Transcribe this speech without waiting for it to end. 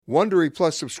Wondery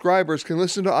Plus subscribers can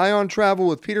listen to Eye on Travel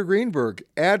with Peter Greenberg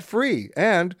ad-free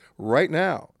and right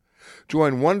now.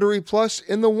 Join Wondery Plus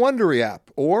in the Wondery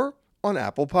app or on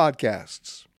Apple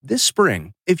Podcasts. This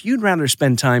spring, if you'd rather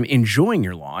spend time enjoying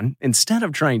your lawn instead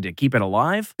of trying to keep it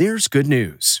alive, there's good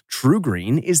news. True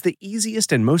Green is the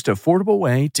easiest and most affordable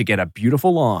way to get a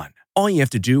beautiful lawn. All you have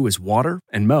to do is water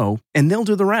and mow, and they'll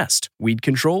do the rest. Weed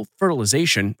control,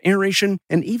 fertilization, aeration,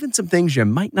 and even some things you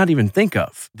might not even think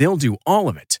of. They'll do all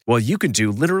of it, while you can do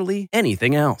literally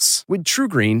anything else. With True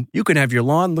Green, you can have your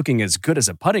lawn looking as good as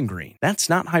a putting green. That's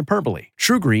not hyperbole.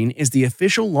 True Green is the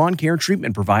official lawn care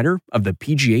treatment provider of the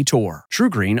PGA Tour. True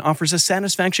Green offers a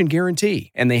satisfaction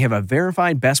guarantee, and they have a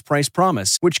verified best price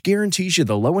promise, which guarantees you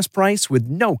the lowest price with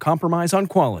no compromise on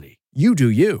quality. You do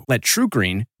you. Let True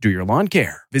Green do your lawn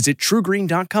care. Visit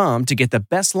truegreen.com to get the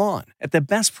best lawn at the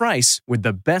best price with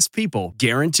the best people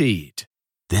guaranteed.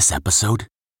 This episode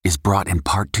is brought in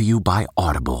part to you by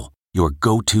Audible, your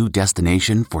go-to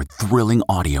destination for thrilling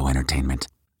audio entertainment.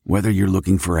 Whether you're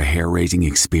looking for a hair-raising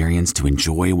experience to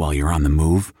enjoy while you're on the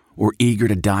move or eager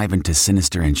to dive into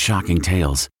sinister and shocking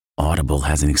tales, Audible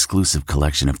has an exclusive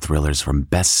collection of thrillers from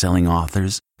best-selling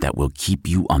authors that will keep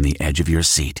you on the edge of your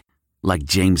seat. Like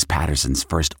James Patterson's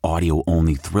first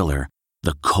audio-only thriller,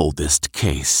 The Coldest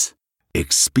Case.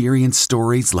 Experience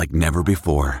stories like never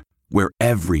before, where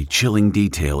every chilling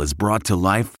detail is brought to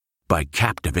life by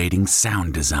captivating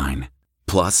sound design.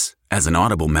 Plus, as an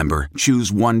Audible member,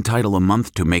 choose one title a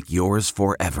month to make yours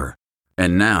forever.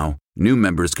 And now, new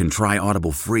members can try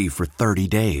Audible free for 30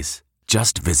 days.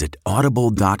 Just visit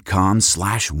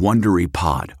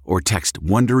audible.com/WonderyPod or text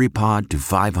WonderyPod to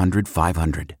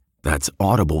 500-500. That's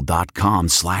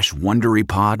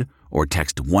audible.com/WonderyPod or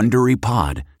text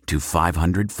WonderyPod to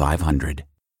 500-500.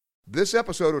 This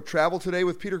episode of Travel Today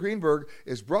with Peter Greenberg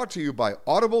is brought to you by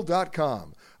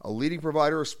Audible.com, a leading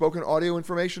provider of spoken audio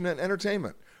information and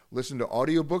entertainment. Listen to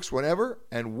audiobooks whenever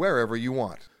and wherever you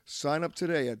want. Sign up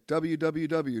today at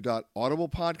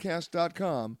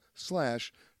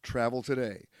www.audiblepodcast.com/travel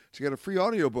today to get a free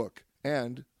audiobook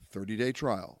and 30-day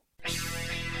trial.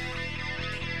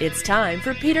 It's time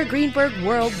for Peter Greenberg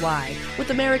Worldwide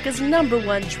with America's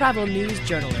 #1 travel news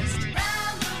journalist. Around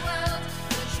the world, the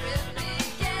trip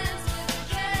begins with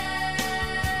care.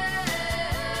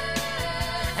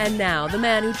 And now, the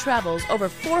man who travels over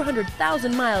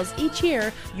 400,000 miles each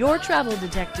year, your travel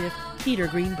detective, Peter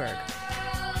Greenberg.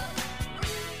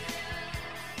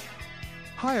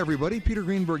 Hi, everybody. Peter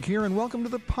Greenberg here, and welcome to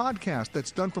the podcast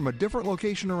that's done from a different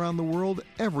location around the world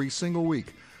every single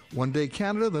week. One day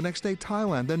Canada, the next day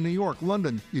Thailand, then New York,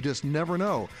 London. You just never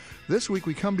know. This week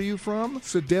we come to you from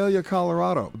Sedalia,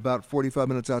 Colorado, about 45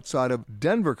 minutes outside of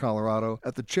Denver, Colorado,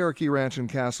 at the Cherokee Ranch and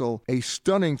Castle, a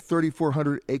stunning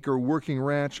 3,400-acre working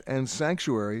ranch and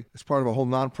sanctuary as part of a whole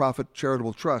nonprofit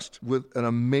charitable trust with an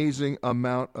amazing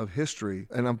amount of history.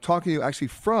 And I'm talking to you actually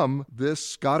from this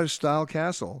Scottish-style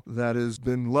castle that has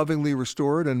been lovingly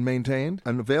restored and maintained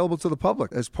and available to the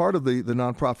public as part of the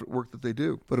nonprofit work that they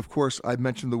do. But of course, I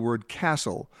mentioned the word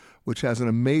castle, which has an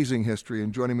amazing history.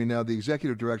 And joining me now, the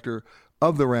executive director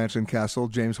of the Ranch and Castle,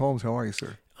 James Holmes. How are you,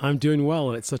 sir? I'm doing well,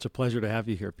 and it's such a pleasure to have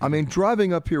you here, Peter. I mean,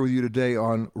 driving up here with you today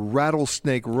on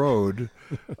Rattlesnake Road,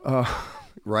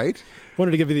 right?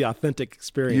 Wanted to give you the authentic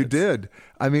experience. You did.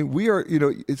 I mean, we are,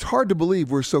 it's hard to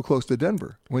believe we're so close to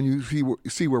Denver when you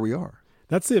see where we are.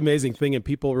 That's the amazing thing, and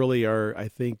people really are, I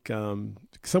think,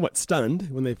 somewhat stunned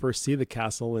when they first see the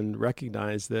castle and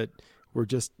recognize that we're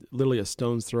just literally a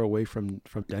stone's throw away from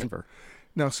Denver.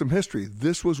 Now, some history.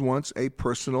 This was once a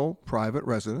personal, private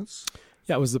residence.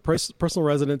 Yeah, it was the personal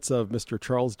residence of Mr.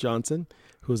 Charles Johnson,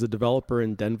 who was a developer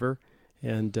in Denver,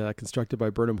 and constructed by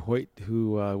Burnham Hoyt,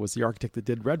 who was the architect that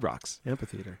did Red Rocks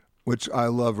Amphitheater. Which I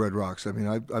love Red Rocks. I mean,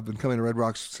 I've been coming to Red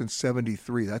Rocks since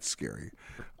 '73. That's scary.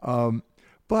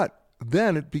 But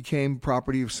then it became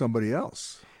property of somebody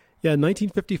else. Yeah, in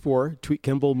 1954, Tweet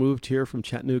Kimball moved here from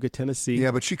Chattanooga, Tennessee.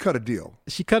 Yeah, but she cut a deal.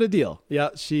 She cut a deal. Yeah,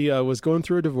 she was going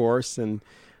through a divorce and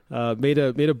made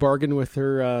a bargain with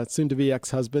her soon-to-be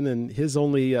ex-husband, and his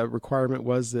only requirement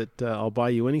was that I'll buy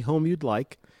you any home you'd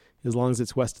like as long as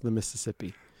it's west of the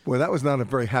Mississippi. Boy, that was not a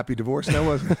very happy divorce, now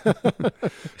was it?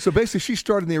 So basically, she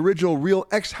started in the original Real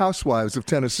Ex-Housewives of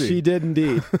Tennessee. She did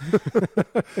indeed.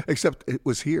 Except it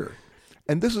was here.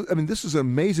 And this is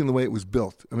amazing the way it was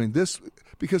built. I mean,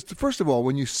 because first of all,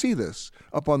 when you see this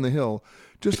up on the hill,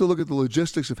 just to look at the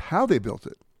logistics of how they built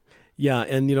it. Yeah,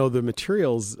 and the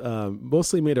materials,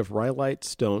 mostly made of rhyolite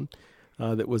stone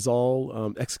that was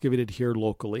all excavated here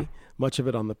locally, much of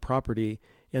it on the property.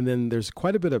 And then there's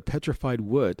quite a bit of petrified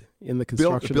wood in the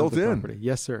construction built of the in. property.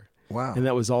 Yes, sir. Wow. And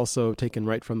that was also taken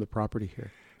right from the property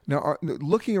here. Now,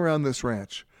 looking around this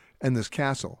ranch, and this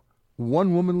castle.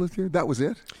 One woman lived here? That was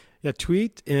it? Yeah,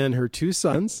 Tweet and her 2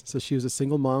 sons. So she was a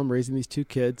single mom raising these 2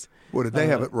 kids. Boy, did they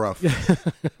have it rough.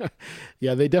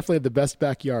 Yeah, they definitely had the best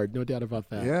backyard, no doubt about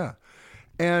that. Yeah.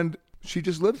 And she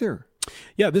just lived here.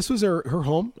 Yeah, this was her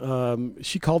home.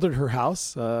 She called it her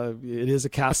house. It is a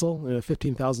castle, a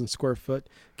 15,000 square foot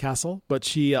castle, but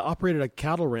she operated a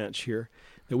cattle ranch here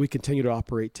that we continue to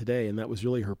operate today, and that was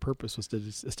really her purpose, was to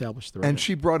establish the ranch. And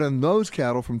she brought in those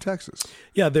cattle from Texas.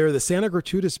 Yeah, they're the Santa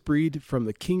Gertrudis breed from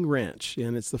the King Ranch,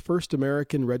 and it's the first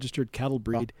American registered cattle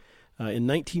breed in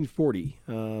 1940.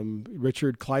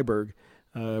 Robert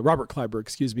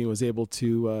Kleiberg, was able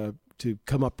to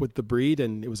come up with the breed,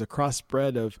 and it was a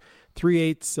crossbred of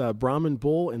 3/8 Brahman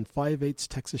bull and 5/8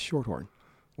 Texas Shorthorn.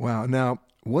 Wow. Now,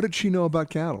 what did she know about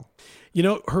cattle? You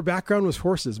know, her background was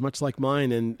horses, much like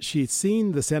mine, and she'd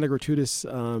seen the Santa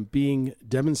Gertrudis being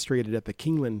demonstrated at the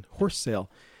Kingland horse sale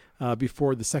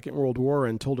before the Second World War,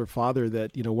 and told her father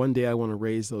that, one day I want to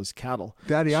raise those cattle.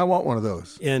 Daddy, I want one of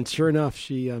those. And sure enough,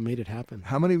 she made it happen.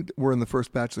 How many were in the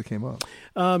first batch that came up?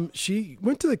 She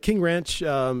went to the King Ranch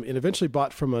and eventually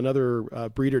bought from another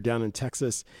breeder down in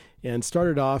Texas, and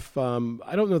started off,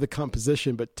 I don't know the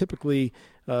composition, but typically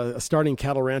a starting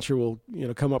cattle rancher will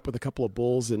come up with a couple of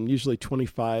bulls and usually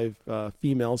 25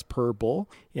 females per bull,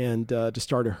 and to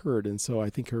start a herd. And so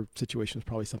I think her situation was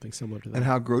probably something similar to that. And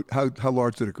how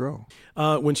large did it grow?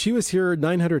 When she was here,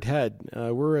 900 head.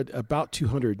 We're at about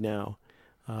 200 now.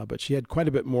 But she had quite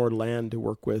a bit more land to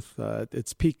work with.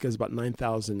 Its peak is about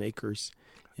 9,000 acres.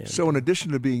 And So in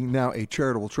addition to being now a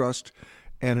charitable trust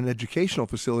and an educational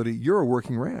facility, you're a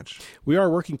working ranch. we are a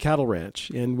working cattle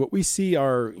ranch, and what we see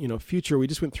our future. We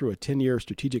just went through a 10-year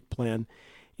strategic plan,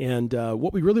 and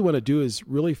what we really want to do is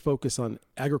really focus on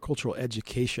agricultural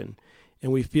education.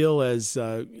 And we feel, as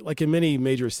like in many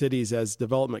major cities, as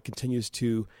development continues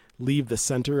to leave the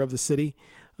center of the city,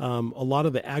 a lot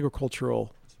of the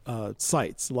agricultural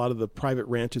sites, a lot of the private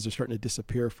ranches are starting to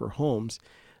disappear for homes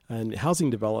and housing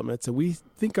developments. And we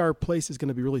think our place is going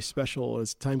to be really special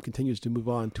as time continues to move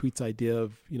on. Tweet's idea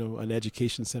of, an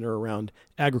education center around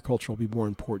agriculture will be more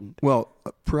important. Well,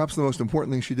 perhaps the most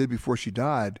important thing she did before she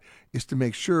died is to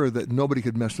make sure that nobody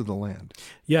could mess with the land.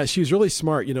 Yeah, she was really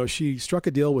smart. She struck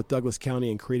a deal with Douglas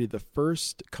County and created the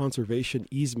first conservation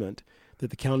easement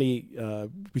that the county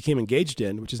became engaged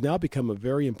in, which has now become a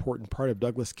very important part of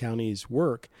Douglas County's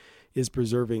work, is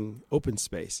preserving open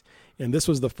space. And this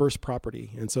was the first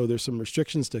property. And so there's some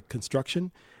restrictions to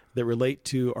construction that relate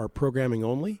to our programming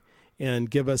only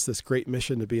and give us this great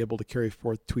mission to be able to carry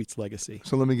forth Tweet's legacy.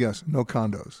 So let me guess, no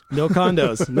condos. No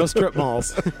condos, no strip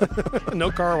malls, no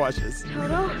car washes. Toto,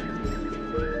 I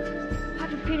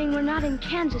have a feeling we're not in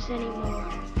Kansas anymore.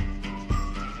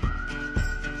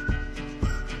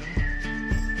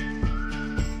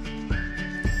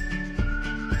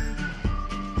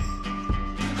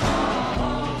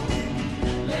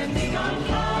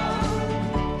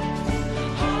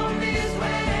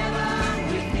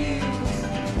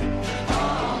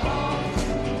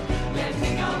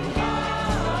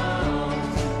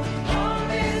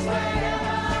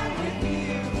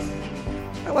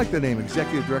 I like the name,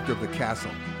 Executive Director of the Castle.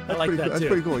 I like that, That's too.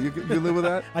 pretty cool. You live with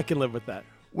that? I can live with that.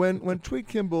 When Tweet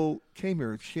Kimball came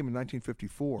here, she came in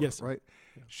 1954, Yes. right?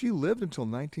 She lived until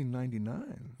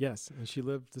 1999 Yes, and she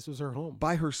lived, this was her home.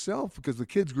 by herself because the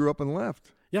kids grew up and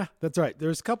left. Yeah, that's right.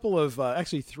 There's a couple of,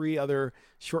 actually 3 other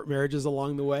short marriages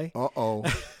along the way. Uh-oh.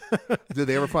 Did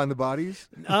they ever find the bodies?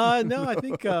 No, I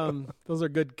think those are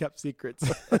good kept secrets.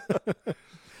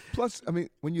 Plus, I mean,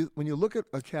 when you look at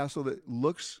a castle that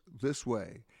looks this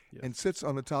way Yes. and sits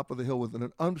on the top of the hill with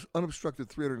an unobstructed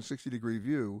 360-degree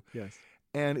view, Yes.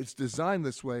 and it's designed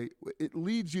this way, it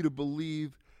leads you to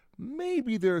believe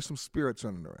maybe there are some spirits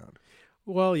running around.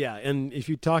 Well, yeah, and if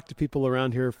you talk to people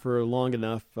around here for long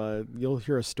enough, you'll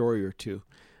hear a story or two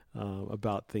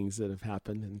about things that have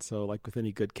happened. And so, like with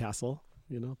any good castle,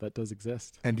 that does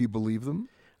exist. And do you believe them?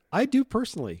 I do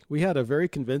personally. We had a very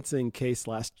convincing case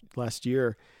last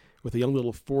year with a young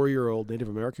little 4-year-old Native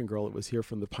American girl that was here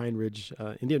from the Pine Ridge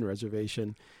Indian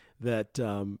Reservation that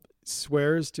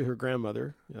swears to her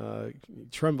grandmother,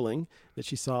 trembling, that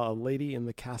she saw a lady in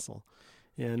the castle.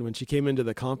 And when she came into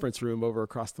the conference room over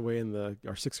across the way in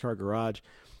our 6-car garage,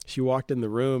 she walked in the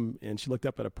room and she looked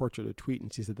up at a portrait of Tweet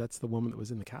and she said, "That's the woman that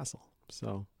was in the castle."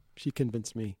 So she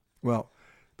convinced me. Well,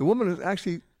 the woman is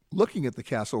actually looking at the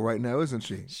castle right now, isn't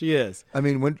she? She is. I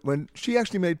mean, when she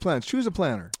actually made plans, she was a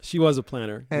planner, She was a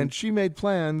planner. and she made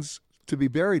plans to be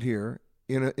buried here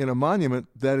in a monument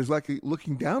that is like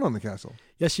looking down on the castle.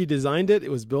 Yes, she designed it.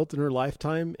 It was built in her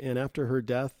lifetime. And after her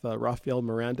death, Raphael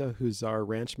Miranda, who's our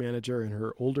ranch manager, and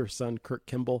her older son, Kirk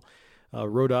Kimball,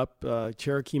 rode up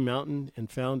Cherokee Mountain and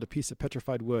found a piece of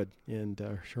petrified wood.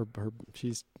 And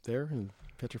she's there, and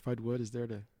petrified wood is there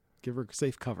to give her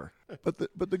safe cover. But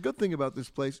the good thing about this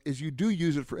place is you do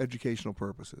use it for educational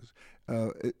purposes.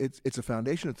 It's a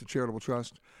foundation. It's a charitable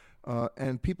trust.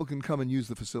 And people can come and use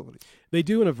the facility. They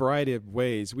do in a variety of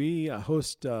ways. We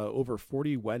host over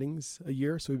 40 weddings a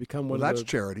year, so we become one of the... Well, that's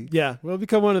charity. Yeah, well,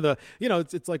 become one of the...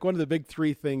 it's like one of the big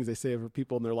three things they say for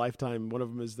people in their lifetime. One of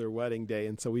them is their wedding day,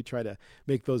 and so we try to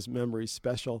make those memories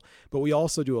special. But we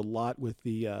also do a lot with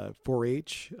the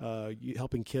 4-H,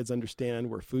 helping kids understand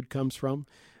where food comes from.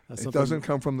 It doesn't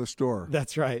come from the store.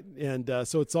 That's right. And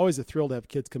so it's always a thrill to have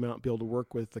kids come out and be able to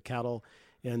work with the cattle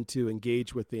and to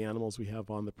engage with the animals we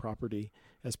have on the property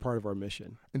as part of our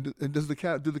mission. And do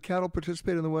the cattle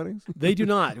participate in the weddings? They do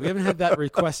not. We haven't had that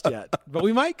request yet, but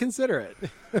we might consider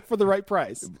it for the right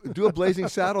price. Do a Blazing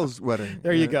Saddles wedding.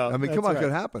 There you go. I mean, That's come on, right. it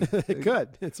could happen. It could.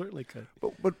 It certainly could.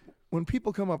 But when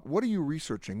people come up, what are you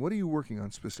researching? What are you working on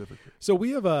specifically? So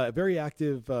we have a very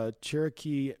active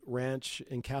Cherokee Ranch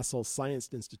and Castle Science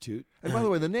Institute. And by the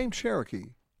way, the name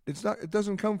Cherokee, it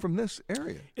doesn't come from this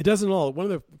area. It doesn't at all. One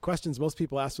of the questions most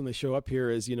people ask when they show up here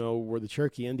is, were the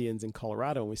Cherokee Indians in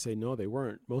Colorado? And we say, no, they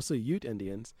weren't. Mostly Ute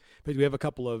Indians. But we have a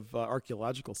couple of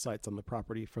archaeological sites on the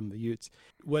property from the Utes.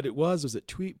 What it was that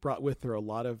Tweet brought with her a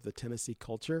lot of the Tennessee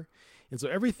culture. And so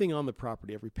everything on the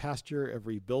property, every pasture,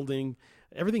 every building,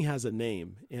 everything has a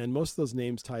name. And most of those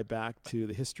names tie back to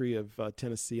the history of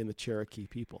Tennessee and the Cherokee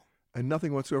people. And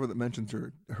nothing whatsoever that mentions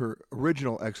her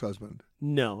original ex-husband.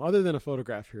 No, other than a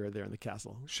photograph here or there in the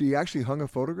castle. She actually hung a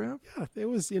photograph? Yeah, it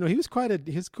was. He was quite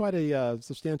a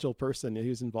substantial person. He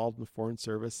was involved in the Foreign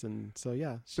Service, and so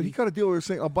yeah. But he got a deal with her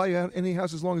saying, "I'll buy you any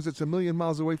house as long as it's 1,000,000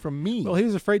 miles away from me." Well, he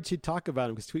was afraid she'd talk about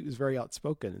him because Tweet was very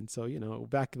outspoken, and so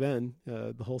back then,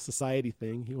 the whole society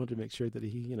thing, he wanted to make sure that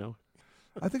he.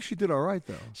 I think she did all right,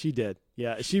 though. She did.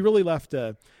 Yeah, she really left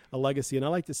a legacy, and I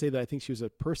like to say that I think she was a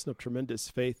person of tremendous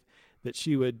faith, that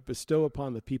she would bestow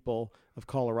upon the people of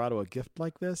Colorado a gift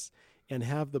like this and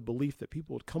have the belief that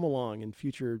people would come along in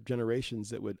future generations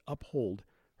that would uphold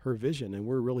her vision. And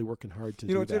we're really working hard to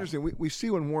do that. It's interesting. We see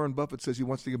when Warren Buffett says he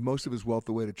wants to give most of his wealth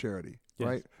away to charity, Yes.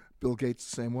 right? Bill Gates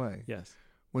the same way. Yes.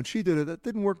 When she did it, that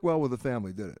didn't work well with the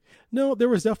family, did it? No, there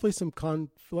was definitely some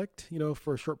conflict,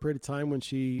 for a short period of time when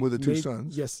she... With the two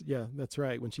sons? Yes, yeah, that's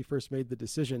right. When she first made the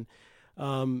decision.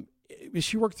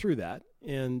 She worked through that,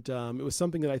 and it was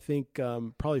something that I think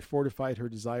probably fortified her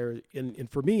desire. And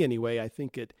for me, anyway, I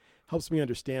think it helps me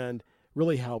understand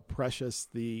really how precious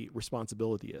the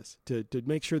responsibility is to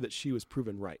make sure that she was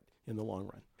proven right in the long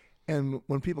run. And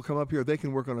when people come up here, they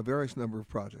can work on a various number of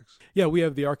projects. Yeah, we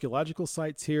have the archaeological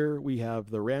sites here. We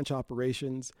have the ranch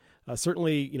operations.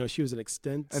 Certainly, she was an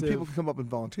extensive... And people can come up and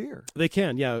volunteer. They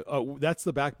can, yeah. That's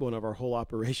the backbone of our whole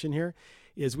operation here,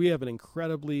 is we have an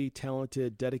incredibly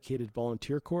talented, dedicated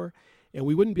volunteer corps, and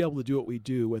we wouldn't be able to do what we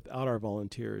do without our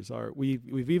volunteers.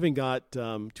 We've even got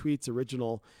Tweet's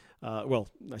original, well,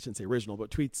 I shouldn't say original, but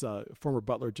Tweet's former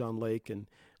butler, John Lake, and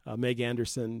Meg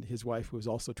Anderson, his wife, who was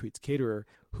also Tweet's caterer,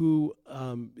 who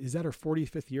is at her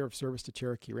 45th year of service to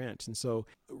Cherokee Ranch. And so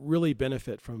really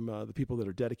benefit from the people that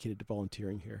are dedicated to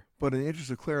volunteering here. But in the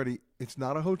interest of clarity, it's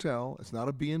not a hotel. It's not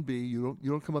a B&B. You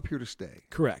don't come up here to stay.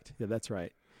 Correct. Yeah, that's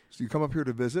right. So you come up here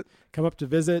to visit. Come up to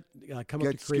visit. Come up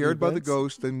to get scared by the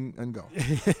ghost and go.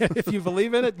 If you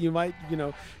believe in it, you might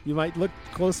look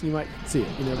close and you might see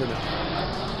it. You never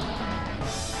know.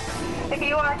 If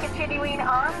you are continuing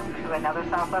on to another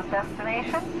Southwest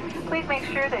destination, please make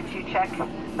sure that you check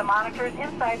the monitors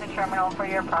inside the terminal for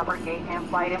your proper gate and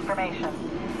flight information.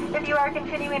 If you are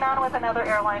continuing on with another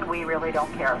airline, we really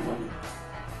don't care.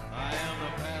 I am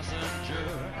the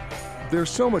passenger. There's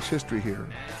so much history here.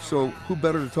 So who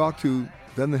better to talk to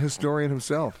than the historian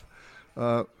himself,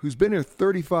 who's been here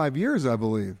 35 years, I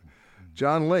believe.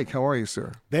 John Lake, how are you,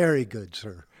 sir? Very good,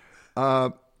 sir.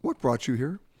 What brought you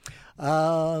here?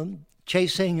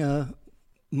 Chasing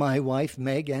my wife,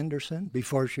 Meg Anderson,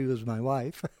 before she was my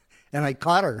wife, and I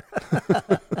caught her.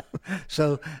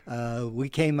 So we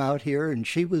came out here, and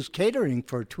she was catering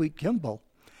for Tweet Kimball.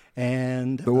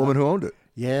 And The woman who owned it.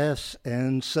 Yes,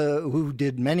 and so who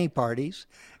did many parties,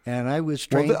 and I was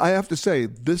trained. Well, I have to say,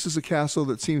 this is a castle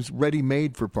that seems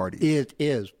ready-made for parties. It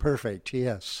is perfect,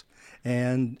 yes.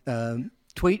 And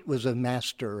Tweet was a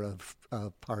master of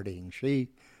partying. She,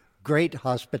 great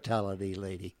hospitality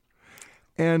lady.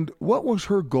 And what was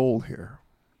her goal here?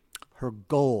 Her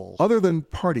goal. Other than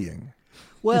partying.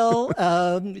 Well,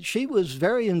 she was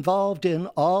very involved in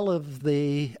all of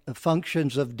the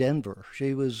functions of Denver.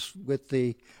 She was with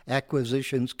the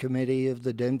acquisitions committee of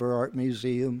the Denver Art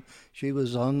Museum. She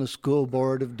was on the school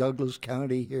board of Douglas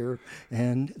County here.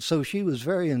 And so she was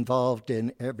very involved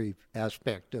in every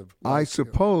aspect of life I here.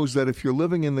 suppose that if you're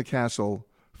living in the castle,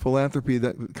 philanthropy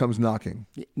that comes knocking.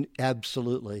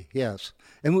 Absolutely, yes.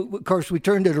 And of course, we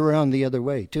turned it around the other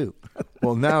way, too.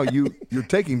 Well, now you're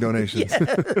taking donations.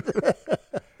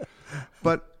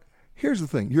 But here's the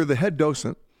thing. You're the head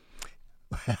docent.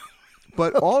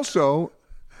 But also,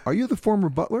 are you the former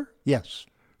butler? Yes.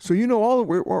 So you know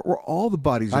where all the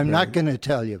bodies are I'm not buried. going to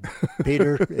tell you,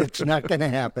 Peter. It's not going to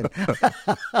happen.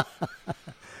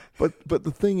 But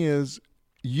the thing is,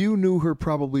 you knew her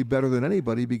probably better than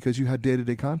anybody because you had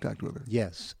day-to-day contact with her.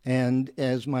 Yes, and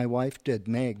as my wife did,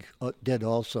 Meg did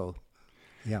also.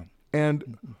 Yeah.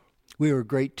 And We were a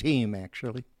great team,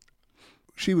 actually.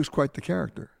 she was quite the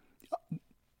character.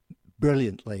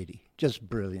 Brilliant lady, just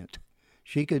brilliant.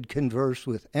 She could converse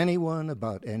with anyone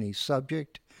about any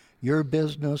subject. Your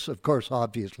business, of course,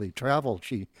 obviously travel,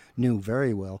 she knew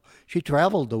very well. She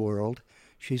traveled the world.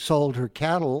 She sold her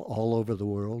cattle all over the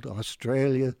world,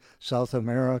 Australia, South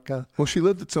America. Well, she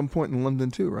lived at some point in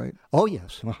London too, right? Oh,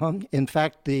 yes. In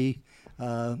fact, we're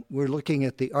looking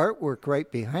at the artwork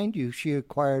right behind you. She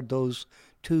acquired those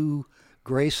two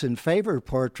Grace and Favor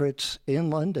portraits in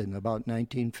London about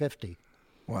 1950.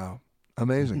 Wow.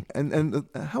 Amazing. And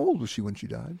how old was she when she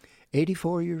died?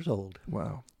 84 years old.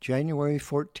 Wow. January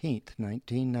 14th,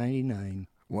 1999.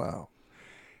 Wow.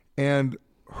 And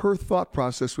her thought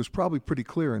process was probably pretty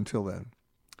clear until then.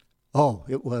 Oh,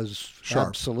 it was Sharp.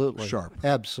 absolutely. Sharp.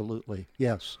 Absolutely,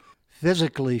 yes.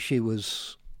 Physically, she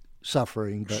was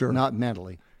suffering, but Sure. not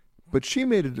mentally. But she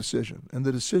made a decision, and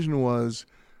the decision was,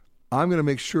 I'm going to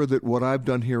make sure that what I've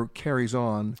done here carries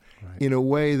on in a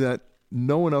way that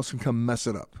no one else can come mess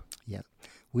it up. Yeah.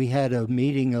 We had a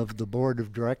meeting of the board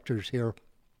of directors here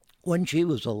when she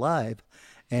was alive,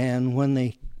 and when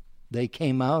they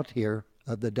came out here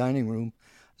of the dining room,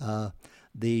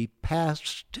 the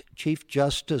past Chief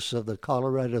Justice of the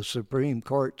Colorado Supreme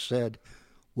Court said,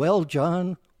 "Well,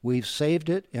 John, we've saved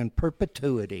it in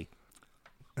perpetuity."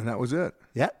 And that was it.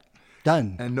 Yep,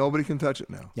 done. And nobody can touch it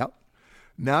now. Yep,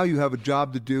 Now you have a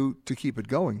job to do to keep it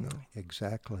going, though.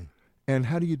 exactly. And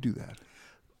how do you do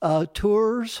that?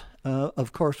 Tours,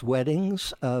 of course,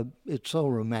 weddings. It's so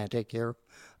romantic here.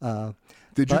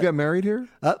 Did you but- get married here?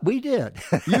 We did.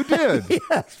 You did?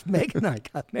 Yes, Meg and I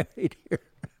got married here.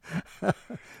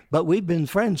 But we've been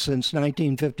friends since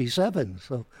 1957,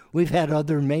 so we've had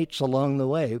other mates along the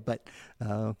way, but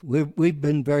we've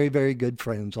been very, very good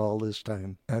friends all this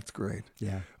time. That's great.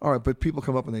 Yeah. All right, but people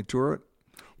come up and they tour it.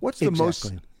 What's the most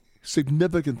Exactly.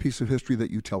 significant piece of history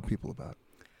that you tell people about?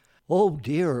 Oh,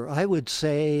 dear. I would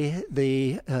say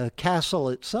the castle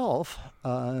itself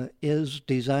is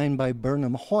designed by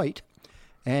Burnham Hoyt,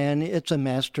 and it's a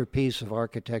masterpiece of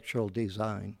architectural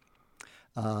design.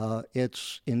 It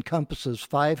encompasses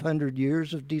 500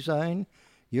 years of design.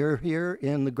 You're here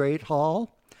in the Great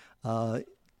Hall. It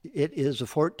is a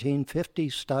 1450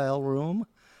 style room.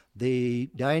 The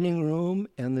dining room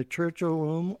and the Churchill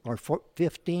room are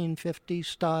 1550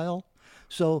 style.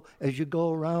 So as you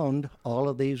go around, all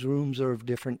of these rooms are of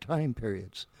different time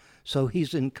periods. So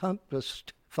he's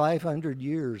encompassed 500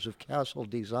 years of castle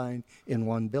design in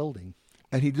one building.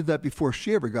 And he did that before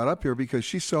she ever got up here because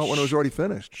she saw it when it was already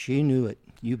finished. She knew it,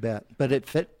 you bet. But it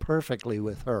fit perfectly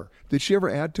with her. Did she ever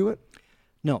add to it?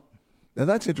 No. Now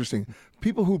that's interesting.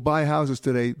 People who buy houses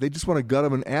today, they just want to gut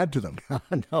them and add to them.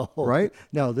 No. Right?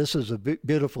 No, this is a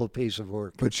beautiful piece of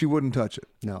work. But she wouldn't touch it.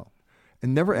 No.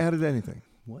 And never added anything.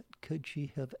 What could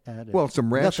she have added? Well,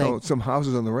 some ranch, Nothing. some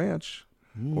houses on the ranch,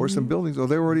 or some buildings. Oh,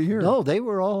 they were already here. No, they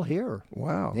were all here.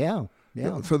 Wow. Yeah.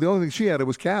 Yeah. So the only thing she added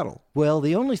was cattle. Well,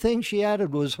 the only thing she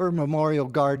added was her memorial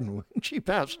garden when she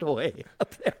passed away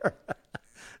up there.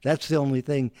 That's the only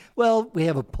thing. Well, we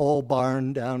have a pole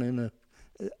barn down in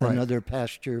another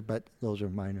pasture, but those are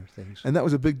minor things. And that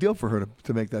was a big deal for her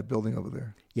to make that building over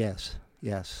there. Yes,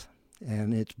 yes.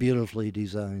 And it's beautifully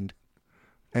designed.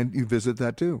 And you visit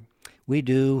that too. We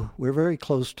do. We're very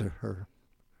close to her.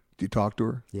 Do you talk to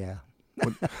her? Yeah.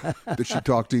 Did she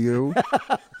talk to you?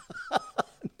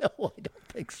 No, I don't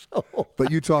think so.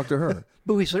 But you talk to her.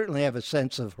 But we certainly have a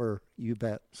sense of her, you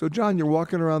bet. So, John, you're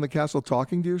walking around the castle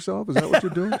talking to yourself? Is that what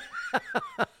you're doing?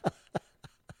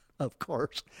 Of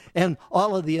course. And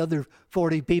all of the other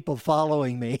 40 people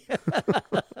following me.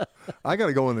 I got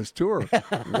to go on this tour.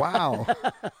 Wow.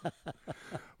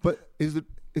 But is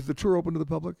the tour open to the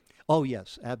public? Oh,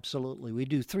 yes, absolutely. We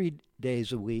do 3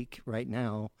 days a week right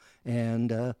now,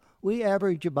 and We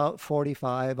average about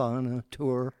 45 on a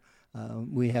tour.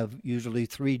 We have usually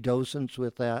 3 docents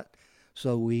with that.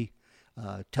 So we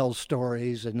tell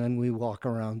stories, and then we walk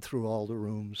around through all the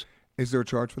rooms. Is there a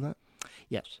charge for that?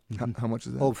 Yes. How much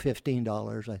is that? Oh,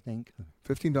 $15, I think.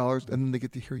 $15, and then they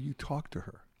get to hear you talk to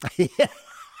her. Yeah.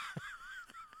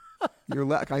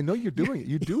 I know you're doing it.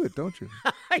 You do it, don't you?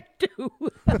 I do.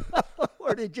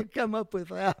 Where did you come up with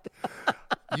that?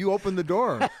 You opened the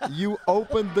door. You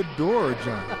opened the door,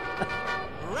 John.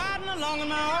 Riding along in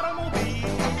my automobile,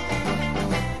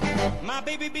 my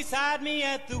baby beside me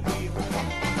at the wheel,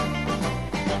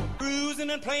 cruising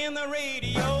and playing the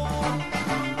radio,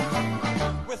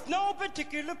 with no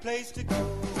particular place to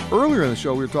go. Earlier in the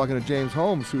show, we were talking to James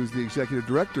Holmes, who's the executive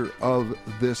director of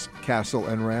this castle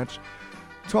and ranch,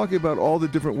 talking about all the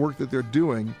different work that they're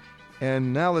doing.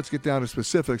 And now let's get down to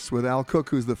specifics with Al Cook,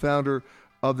 who's the founder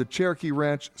of the Cherokee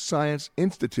Ranch Science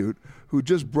Institute, who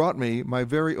just brought me my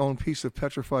very own piece of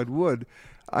petrified wood.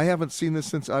 I haven't seen this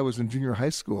since I was in junior high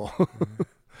school.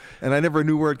 And I never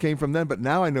knew where it came from then, but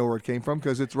now I know where it came from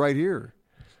because it's right here.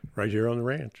 Right here on the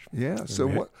ranch. Yeah. So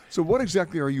what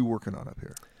exactly are you working on up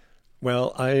here?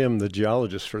 Well, I am the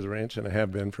geologist for the ranch, and I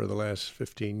have been for the last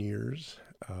 15 years.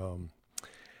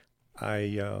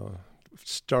 I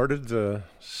started the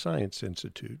Science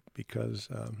Institute because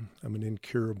I'm an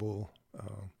incurable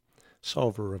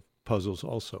solver of puzzles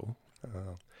also.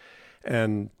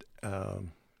 And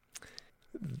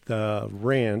the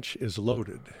ranch is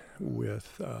loaded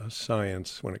with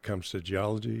science when it comes to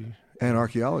geology. And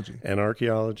archaeology.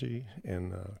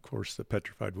 And of course, the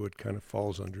petrified wood kind of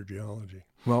falls under geology.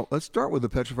 Well, let's start with the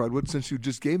petrified wood since you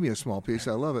just gave me a small piece.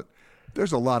 I love it.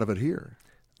 There's a lot of it here.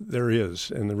 There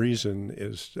is, and the reason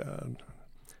is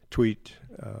Tweet,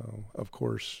 of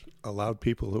course, allowed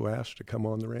people who asked to come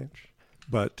on the ranch.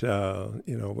 But,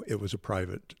 it was a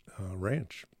private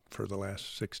ranch for the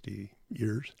last 60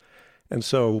 years. And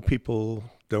so people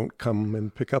don't come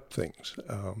and pick up things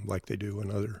like they do in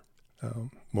other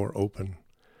more open,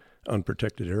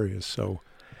 unprotected areas. So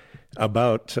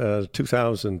about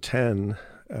 2010,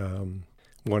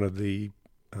 one of the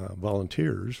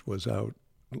volunteers was out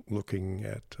looking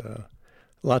at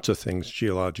lots of things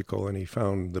geological, and he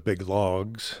found the big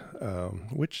logs,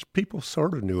 which people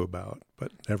sort of knew about,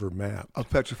 but never mapped. Of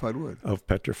petrified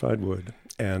wood.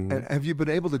 And have you been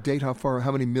able to date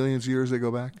how many millions of years they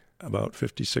go back? About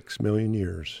 56 million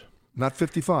years. Not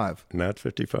 55? Not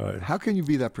 55. How can you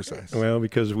be that precise? Well,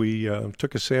 because we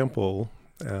took a sample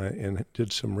and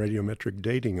did some radiometric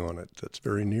dating on it that's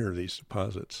very near these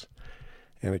deposits.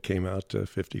 And it came out to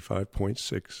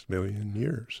 55.6 million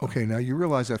years. Okay, now you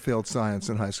realize I failed science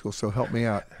in high school, so help me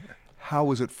out. How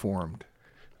was it formed?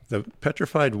 The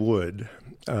petrified wood,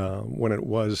 when it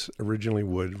was originally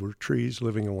wood, were trees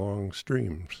living along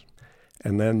streams.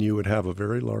 And then you would have a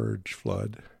very large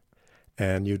flood,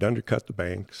 and you'd undercut the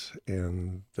banks,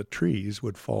 and the trees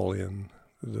would fall in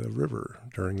the river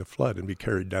during the flood and be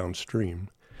carried downstream,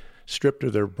 stripped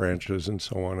of their branches and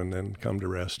so on, and then come to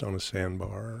rest on a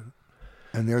sandbar.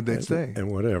 And there they'd stay. And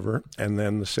whatever. And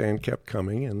then the sand kept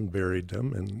coming and buried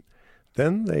them. And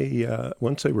then they,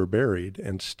 once they were buried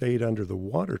and stayed under the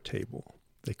water table,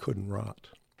 they couldn't rot.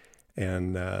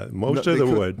 And most of the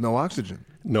wood... No oxygen.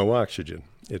 No oxygen.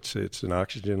 It's an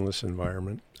oxygenless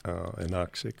environment,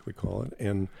 anoxic we call it.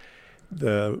 And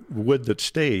the wood that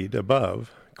stayed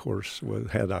above, of course,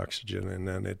 had oxygen, and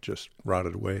then it just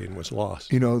rotted away and was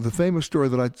lost. You know, the famous story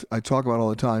that I talk about all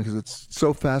the time, because it's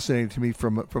so fascinating to me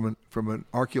from an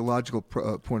archaeological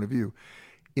point of view,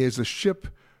 is a ship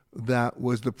that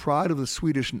was the pride of the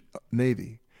Swedish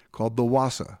Navy called the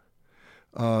Wasa,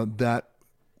 that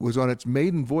was on its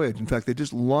maiden voyage. In fact, they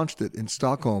just launched it in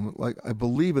Stockholm, like I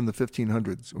believe in the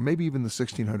 1500s, or maybe even the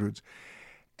 1600s.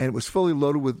 And it was fully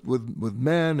loaded with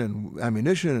men and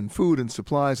ammunition and food and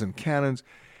supplies and cannons.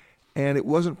 And it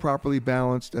wasn't properly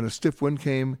balanced, and a stiff wind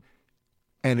came,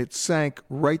 and it sank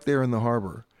right there in the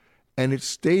harbor. And it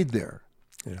stayed there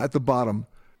at the bottom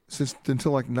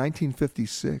until like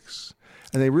 1956.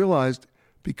 And they realized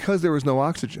because there was no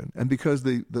oxygen and because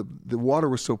the water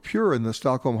was so pure in the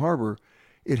Stockholm harbor,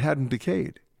 it hadn't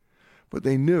decayed. But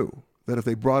they knew that if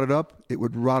they brought it up, it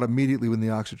would rot immediately with the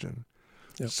oxygen.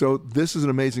 Yep. So this is an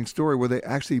amazing story where they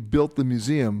actually built the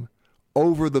museum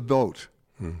over the boat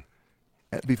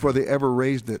before they ever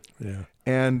raised it. Yeah.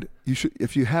 And you should,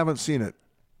 if you haven't seen it,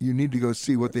 you need to go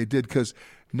see what they did, because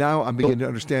now I'm beginning to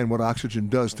understand what oxygen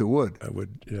does to wood. I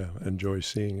would enjoy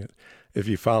seeing it. If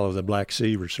you follow the Black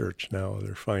Sea research now,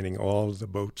 they're finding all of the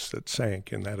boats that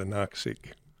sank in that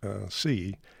anoxic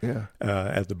sea Yeah.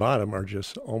 at the bottom are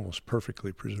just almost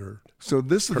perfectly preserved. So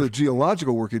this is the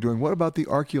geological work you're doing. What about the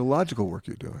archaeological work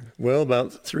you're doing? Well,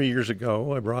 about 3 years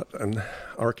ago, I brought an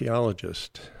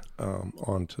archaeologist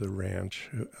onto the ranch,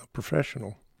 a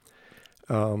professional.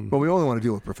 Well, we only want to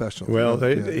deal with professionals. Well,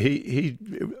 right? he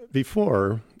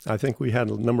before, I think we had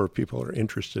a number of people who are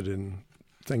interested in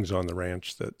things on the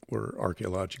ranch that were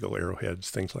archaeological arrowheads,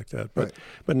 things like that. But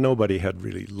nobody had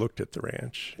really looked at the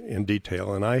ranch in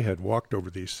detail, and I had walked over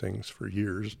these things for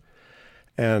years,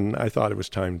 and I thought it was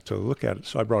time to look at it.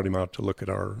 So I brought him out to look at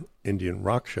our Indian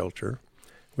rock shelter,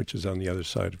 which is on the other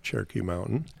side of Cherokee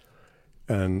Mountain.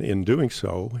 And in doing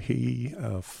so, he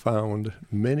found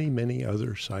many, many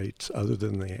other sites other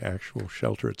than the actual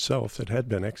shelter itself that had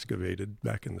been excavated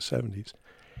back in the 70s.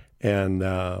 And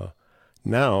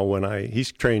now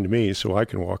he's trained me so I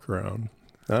can walk around.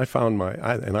 And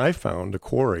I found a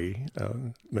quarry.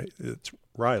 It's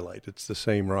rhyolite. It's the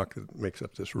same rock that makes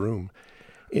up this room.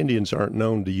 Indians aren't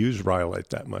known to use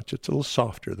rhyolite that much. It's a little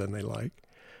softer than they like.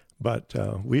 But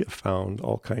we have found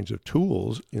all kinds of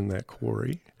tools in that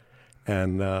quarry.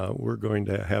 And we're going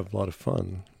to have a lot of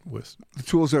fun with the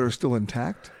tools that are still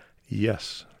intact.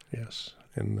 Yes.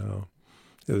 And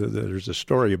there's a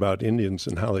story about Indians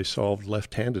and how they solved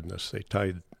left-handedness. They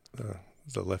tied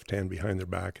the left hand behind their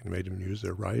back and made them use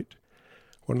their right.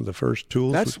 One of the first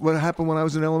tools. That's what happened when I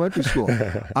was in elementary school.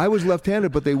 I was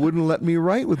left-handed, but they wouldn't let me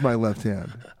write with my left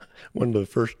hand. One of the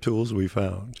first tools we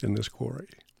found in this quarry,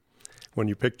 when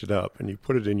you picked it up and you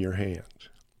put it in your hand,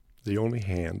 the only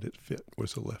hand it fit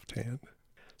was the left hand.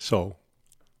 So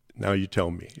now you tell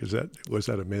me, was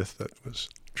that a myth that was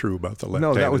true about the left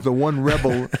hand? No, that was the one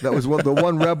rebel. That was the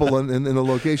one rebel in the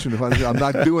location. I'm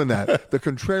not doing that. The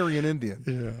contrarian Indian.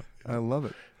 Yeah, I love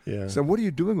it. Yeah. So what are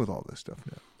you doing with all this stuff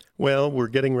now? Well, we're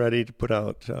getting ready to put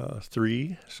out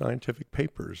 3 scientific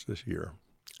papers this year.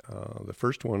 The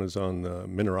first one is on the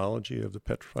mineralogy of the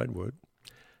petrified wood,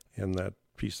 and that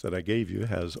piece that I gave you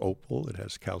has opal, it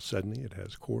has chalcedony, it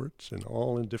has quartz, and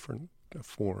all in different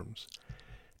forms.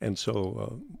 And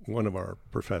so one of our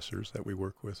professors that we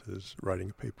work with is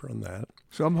writing a paper on that.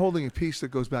 So I'm holding a piece that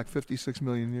goes back 56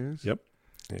 million years? Yep.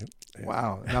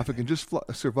 Wow. Now if it can just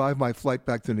survive my flight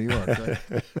back to New York.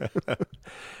 Right?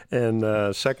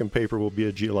 And second paper will be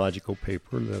a geological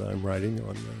paper that I'm writing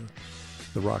on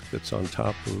the rock that's on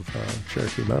top of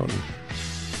Cherokee Mountain.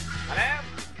 Hello?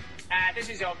 This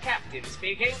is your captain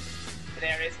speaking.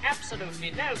 There is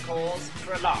absolutely no cause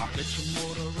for alarm. Get your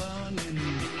motor running.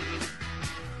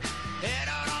 Head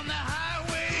out on the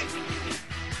highway.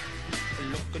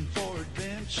 Looking for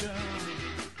adventure.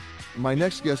 My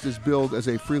next guest is billed as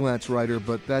a freelance writer,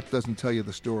 but that doesn't tell you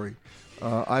the story.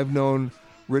 I've known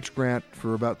Rich Grant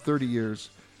for about 30 years.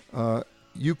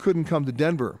 You couldn't come to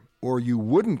Denver, or you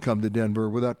wouldn't come to Denver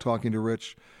without talking to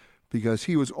Rich, because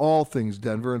he was all things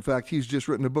Denver. In fact, he's just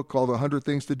written a book called 100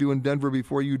 Things to Do in Denver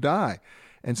Before You Die.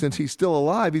 And since he's still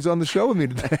alive, he's on the show with me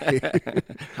today.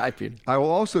 Hi, Peter. I will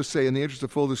also say, in the interest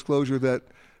of full disclosure, that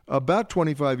about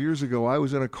 25 years ago, I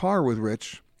was in a car with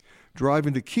Rich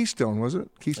driving to Keystone, was it?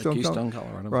 Keystone,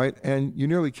 Colorado. Right, and you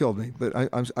nearly killed me, but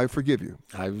I forgive you.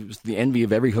 I was the envy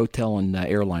of every hotel and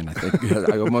airline, I think.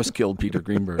 I almost killed Peter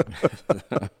Greenberg.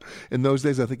 In those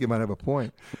days, I think you might have a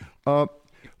point.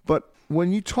 But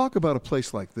when you talk about a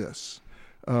place like this,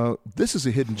 this is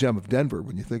a hidden gem of Denver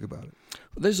when you think about it.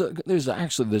 There's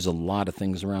a lot of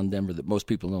things around Denver that most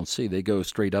people don't see. They go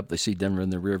straight up, they see Denver in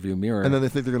the rearview mirror, and then they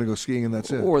think they're going to go skiing, and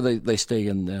that's it. Or they stay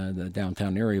in the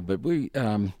downtown area. But we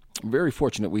very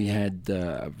fortunate. We had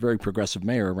a very progressive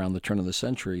mayor around the turn of the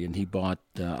century, and he bought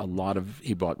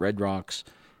he bought Red Rocks.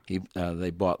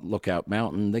 They bought Lookout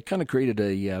Mountain. They kind of created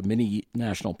a mini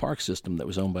national park system that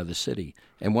was owned by the city.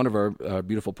 And one of our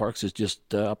beautiful parks is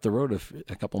just up the road,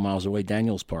 a couple miles away,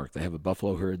 Daniels Park. They have a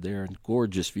buffalo herd there and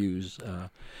gorgeous views.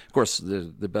 Of course,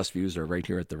 the best views are right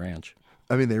here at the ranch.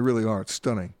 I mean, they really are. It's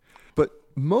stunning. But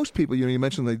most people, you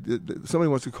mentioned somebody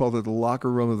wants to call it the locker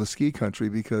room of the ski country,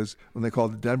 because when they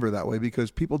called it Denver that way,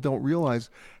 because people don't realize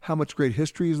how much great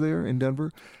history is there in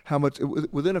Denver, how much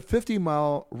within a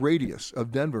 50-mile radius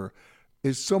of Denver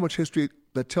is so much history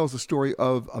that tells the story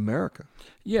of America.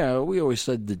 Yeah, we always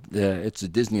said that it's a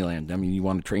Disneyland. I mean, you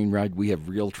want a train ride? We have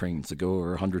real trains that go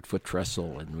over a 100-foot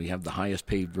trestle, and we have the highest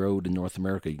paved road in North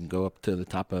America. You can go up to the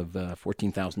top of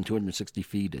 14,260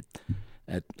 feet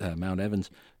at Mount Evans.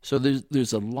 So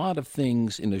there's a lot of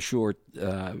things in a short,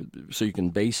 so you can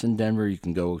base in Denver, you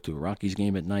can go to a Rockies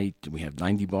game at night. We have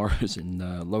 90 bars in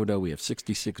Lodo, we have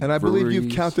 66 And I breweries. believe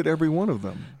you've counted every one of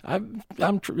them.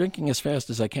 I'm drinking as fast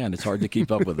as I can. It's hard to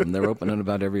keep up with them. They're opening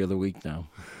about every other week now.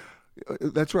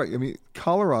 That's right. I mean,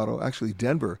 Colorado, actually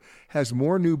Denver, has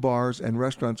more new bars and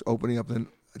restaurants opening up than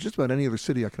just about any other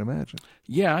city I can imagine.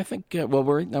 Yeah, I think,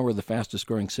 right now we're the fastest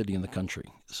growing city in the country.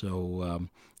 So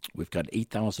we've got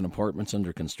 8,000 apartments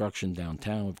under construction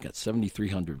downtown. We've got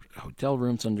 7,300 hotel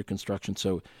rooms under construction.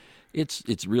 So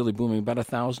it's really booming. About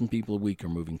 1,000 people a week are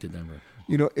moving to Denver.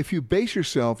 You know, if you base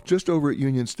yourself just over at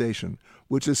Union Station,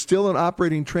 which is still an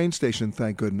operating train station,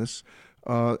 thank goodness,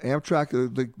 Amtrak,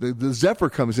 the Zephyr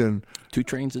comes in. 2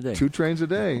 trains a day. 2 trains a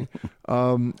day.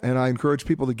 And I encourage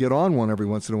people to get on one every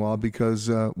once in a while because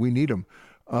we need them.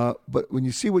 But when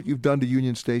you see what you've done to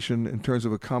Union Station in terms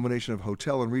of a combination of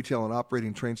hotel and retail and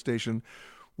operating train station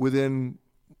within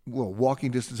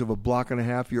walking distance of a block and a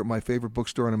half, you're at my favorite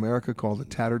bookstore in America called the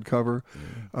Tattered Cover.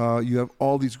 You have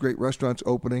all these great restaurants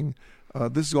opening.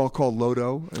 This is all called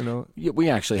Lodo, you know. Yeah, we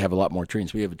actually have a lot more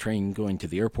trains. We have a train going to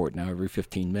the airport now every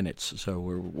 15 minutes. So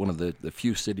we're one of the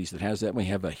few cities that has that. We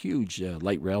have a huge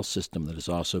light rail system that is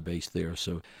also based there.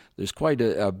 So there's quite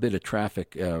a bit of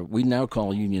traffic. We now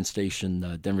call Union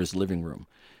Station Denver's living room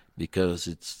because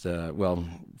it's,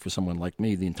 for someone like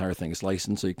me, the entire thing is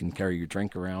licensed, so you can carry your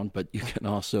drink around. But you can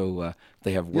also,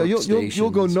 they have workstations. You'll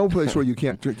go no place where you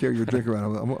can't carry your drink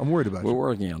around. I'm worried about you. We're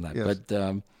working on that. Yes.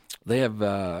 But they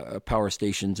have power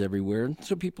stations everywhere,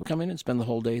 so people come in and spend the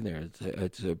whole day there.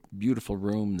 It's a beautiful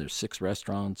room. There's 6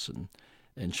 restaurants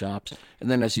and shops, and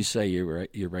then, as you say,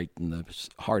 you're right in the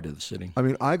heart of the city. I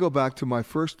mean, I go back to my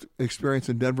first experience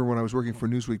in Denver when I was working for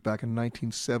Newsweek back in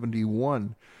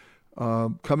 1971.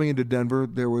 Coming into Denver,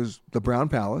 there was the Brown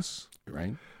Palace,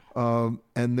 right,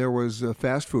 and there was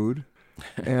fast food,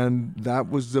 and that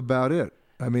was about it.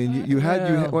 I mean, you had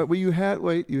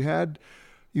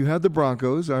the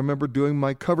Broncos. I remember doing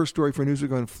my cover story for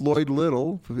Newsweek on Floyd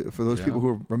Little, for those people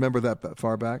who remember that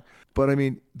far back. But, I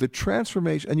mean, the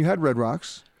transformation, and you had Red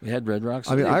Rocks. We had Red Rocks.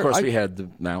 I mean, of course, we had the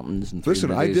mountains and 3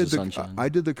 days of sunshine. I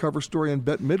did the cover story on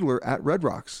Bette Midler at Red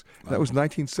Rocks. Wow. That was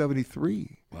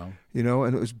 1973. Wow. You know,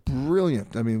 and it was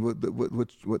brilliant. I mean, what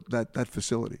that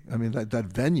facility. I mean, that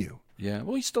venue. Yeah,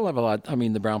 well, we still have a lot. I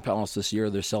mean, the Brown Palace this year,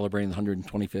 they're celebrating the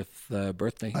 125th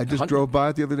birthday. I just drove by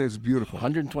it the other day. It's beautiful.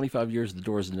 125 years, the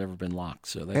doors have never been locked.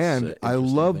 So that's and I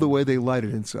love the way they light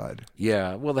it inside.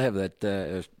 Yeah, well, they have that.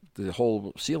 The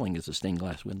whole ceiling is a stained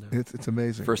glass window. It's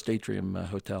amazing. First atrium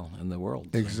hotel in the world.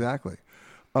 So. Exactly.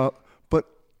 But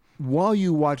while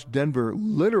you watch Denver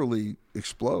literally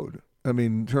explode, I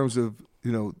mean, in terms of,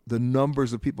 you know, the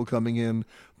numbers of people coming in,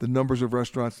 the numbers of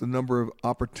restaurants, the number of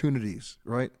opportunities,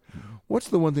 right? Mm-hmm. What's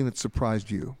the one thing that surprised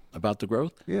you? About the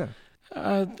growth? Yeah.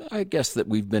 I guess that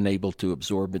we've been able to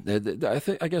absorb it.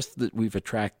 I guess that we've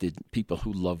attracted people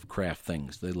who love craft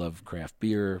things. They love craft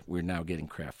beer. We're now getting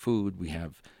craft food. We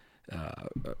have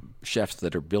chefs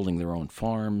that are building their own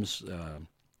farms.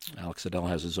 Alex Sedalia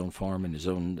has his own farm and his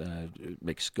own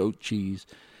makes goat cheese.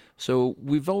 So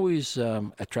we've always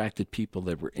attracted people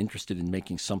that were interested in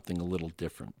making something a little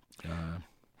different.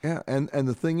 Yeah, and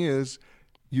the thing is,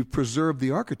 you preserved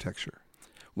the architecture.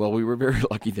 Well, we were very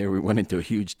lucky there. We went into a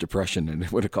huge depression, and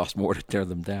it would have cost more to tear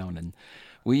them down. And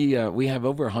we have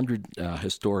over 100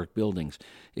 historic buildings.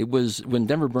 It was when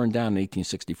Denver burned down in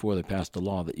 1864, they passed a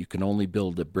law that you can only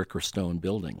build a brick or stone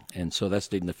building. And so that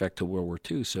stayed in effect till World War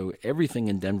II. So everything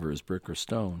in Denver is brick or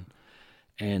stone.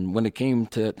 And when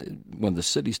the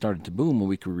city started to boom and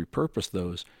we could repurpose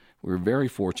those, we were very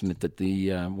fortunate that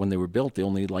when they were built, the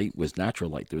only light was natural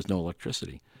light. There was no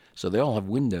electricity. So they all have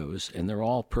windows, and they're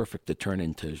all perfect to turn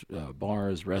into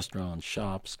bars, restaurants,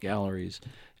 shops, galleries.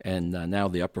 And now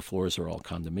the upper floors are all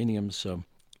condominiums. So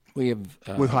we have...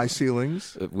 with high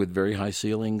ceilings? With very high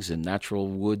ceilings and natural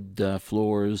wood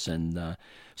floors. And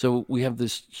so we have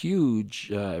this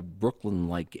huge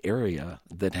Brooklyn-like area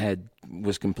that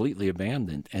was completely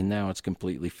abandoned, and now it's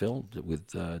completely filled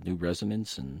with new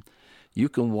residents. And you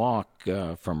can walk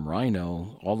from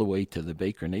Rhino all the way to the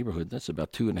Baker neighborhood. That's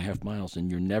about 2.5 miles,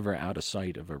 and you're never out of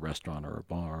sight of a restaurant or a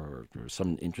bar or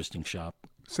some interesting shop.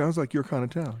 Sounds like your kind of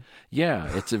town. Yeah,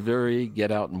 it's a very get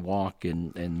out and walk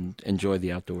and enjoy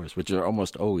the outdoors, which are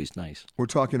almost always nice. We're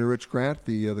talking to Rich Grant,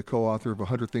 the co-author of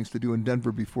 100 Things to Do in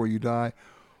Denver Before You Die.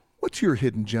 What's your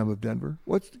hidden gem of Denver?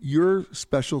 What's your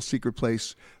special secret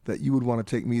place that you would want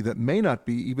to take me that may not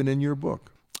be even in your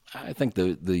book? I think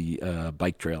the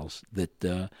bike trails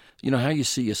that, how you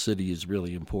see a city is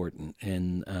really important.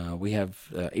 And we have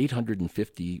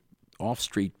 850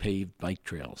 off-street paved bike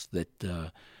trails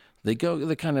that they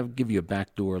kind of give you a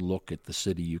backdoor look at the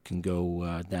city. You can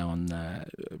go down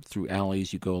through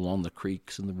alleys, you go along the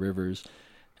creeks and the rivers.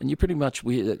 And you pretty much,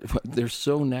 they're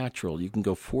so natural. You can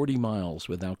go 40 miles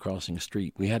without crossing a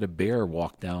street. We had a bear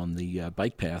walk down the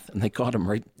bike path, and they caught him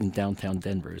right in downtown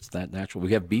Denver. It's that natural.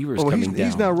 We have beavers coming down.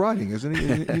 He's not riding, isn't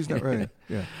he? He's not riding.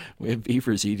 Yeah. We have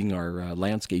beavers eating our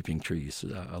landscaping trees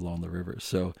along the river.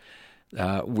 So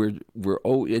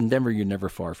in Denver, you're never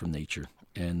far from nature.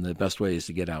 And the best way is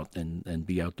to get out and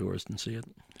be outdoors and see it.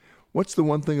 What's the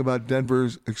one thing about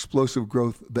Denver's explosive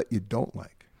growth that you don't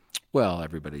like? Well,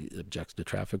 everybody objects to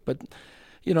traffic, but,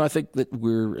 I think that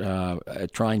we're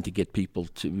trying to get people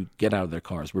to get out of their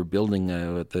cars. We're building,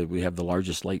 we have the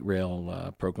largest light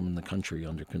rail program in the country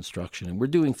under construction, and we're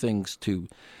doing things to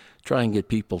try and get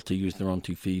people to use their own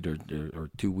 2 feet or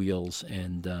 2 wheels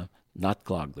and not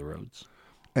clog the roads.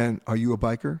 And are you a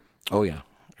biker? Oh, yeah.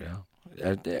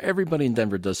 Everybody in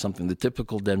Denver does something. The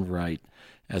typical Denverite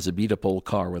has a beat-up old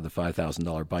car with a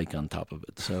 $5,000 bike on top of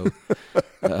it. So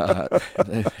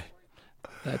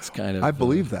that's kind of... I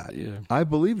believe that. Yeah. I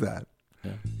believe that.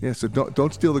 Yeah. So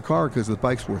don't steal the car because the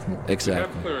bike's worth more. Exactly.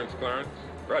 We have clearance, Clarence.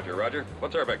 Roger.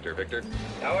 What's our vector, Victor?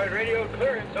 Howard radio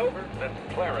clearance, over. That's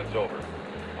Clarence, over.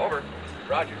 Over.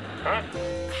 Roger. Huh?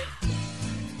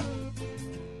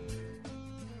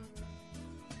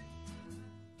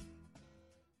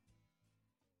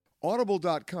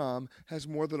 Audible.com has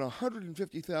more than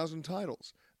 150,000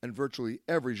 titles and virtually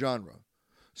every genre.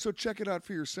 So check it out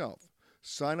for yourself.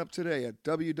 Sign up today at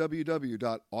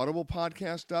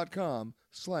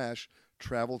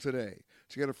www.audiblepodcast.com/travel today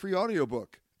to get a free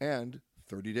audiobook and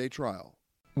 30-day trial.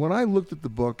 When I looked at the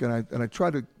book and I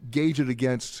tried to gauge it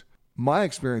against my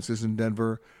experiences in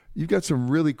Denver, you've got some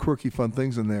really quirky, fun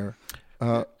things in there.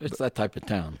 It's that type of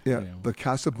town. Yeah, the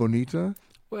Casa Bonita.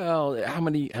 Well, how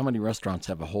many restaurants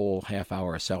have a whole half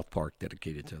hour of South Park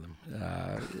dedicated to them?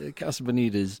 Casa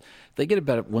Bonita they get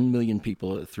about 1 million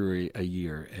people through a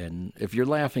year, and if you're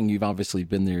laughing, you've obviously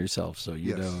been there yourself, so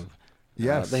you know.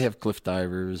 Yes. They have cliff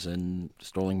divers and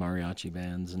strolling mariachi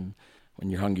bands, and when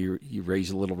you're hungry, you raise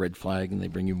a little red flag, and they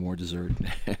bring you more dessert.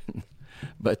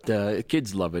 But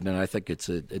kids love it, and I think it's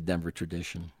a Denver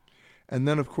tradition. And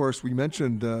then, of course, we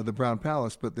mentioned the Brown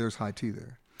Palace, but there's high tea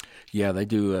there. Yeah, they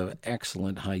do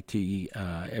excellent high tea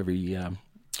every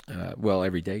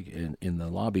day in the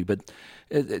lobby. But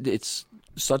it's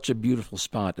such a beautiful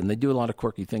spot, and they do a lot of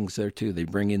quirky things there too. They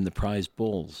bring in the prize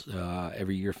bulls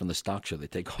every year from the stock show. They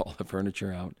take all the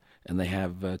furniture out, and they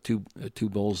have two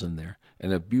bulls in there,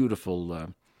 and a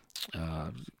beautiful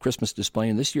Christmas display.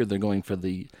 And this year they're going for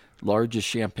the largest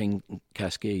champagne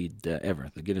cascade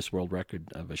ever, the Guinness World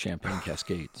Record of a champagne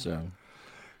cascade.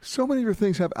 So many of your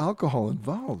things have alcohol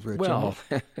involved, Rich. Well,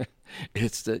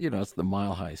 it's the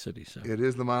Mile High City. So it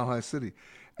is the Mile High City,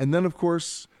 and then of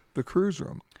course the cruise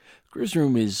room. Cruise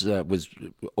room was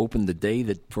opened the day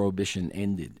that Prohibition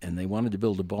ended, and they wanted to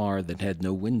build a bar that had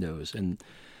no windows. And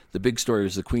the big story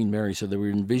was the Queen Mary, so they were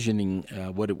envisioning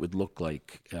what it would look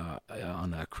like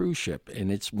on a cruise ship.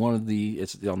 And it's on the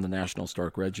National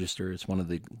Historic Register. It's one of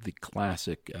the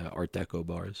classic Art Deco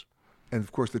bars. And,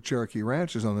 of course, the Cherokee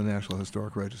Ranch is on the National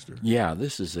Historic Register. Yeah,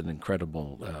 this is an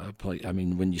incredible place. I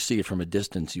mean, when you see it from a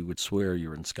distance, you would swear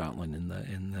you're in Scotland.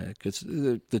 Because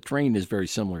the terrain is very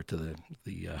similar to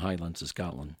the Highlands of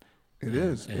Scotland. It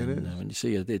is. When you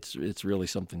see it, it's really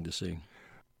something to see.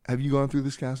 Have you gone through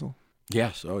this castle?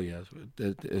 Yes. Oh, yes.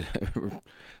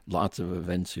 Lots of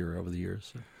events here over the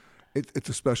years. So. It's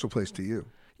a special place to you.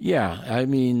 Yeah, I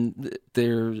mean,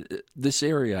 this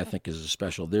area I think is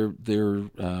special. They're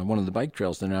one of the bike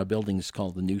trails they're now building is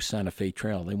called the New Santa Fe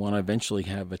Trail. They want to eventually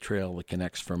have a trail that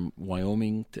connects from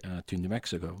Wyoming to New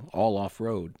Mexico, all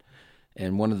off-road.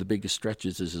 And one of the biggest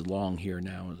stretches is along here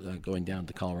now, going down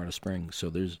to Colorado Springs. So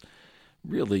there's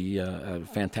really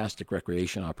fantastic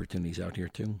recreation opportunities out here,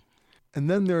 too.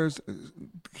 And then there's,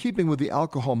 keeping with the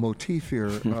alcohol motif here,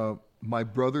 My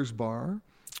Brother's Bar.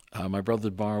 My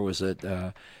Brother's Bar was at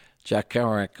Jack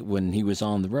Kerouac, when he was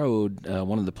on the road,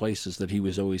 one of the places that he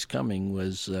was always coming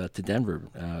was to Denver,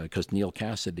 because Neil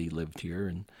Cassidy lived here,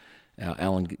 and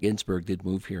Allen Ginsberg did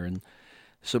move here. And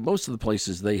so most of the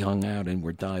places they hung out in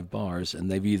were dive bars,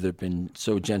 and they've either been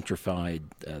so gentrified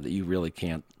that you really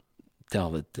can't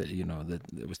tell that, that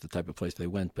it was the type of place they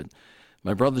went. But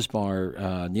My Brother's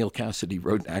Bar, Neil Cassidy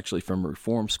wrote actually from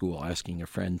reform school asking a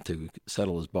friend to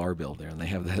settle his bar bill there, and they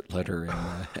have that letter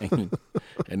hanging.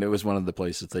 And it was one of the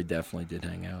places they definitely did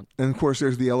hang out. And, of course,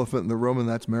 there's the elephant in the room, and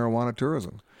that's marijuana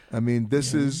tourism. I mean,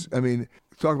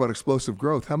 talk about explosive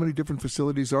growth. How many different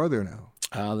facilities are there now?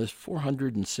 There's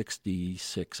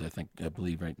 466, I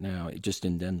believe, right now, just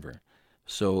in Denver.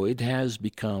 So it has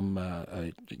become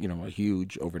a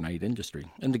huge overnight industry.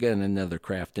 And again, another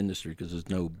craft industry, because there's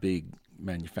no big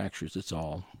manufacturers. It's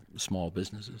all small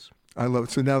businesses. I love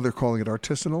it. So now they're calling it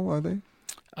artisanal, are they?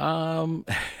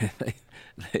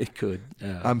 They could.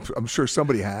 I'm sure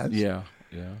somebody has. Yeah.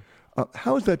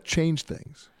 How has that changed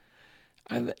things?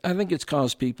 I think it's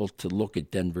caused people to look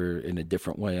at Denver in a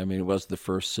different way. I mean, it was the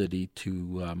first city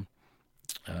to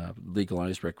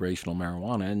legalize recreational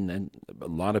marijuana, and a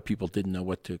lot of people didn't know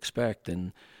what to expect.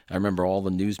 And I remember all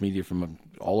the news media from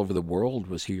all over the world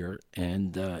was here,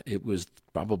 and it was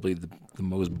probably the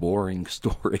most boring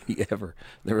story ever.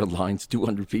 There were lines,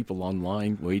 200 people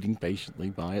online waiting patiently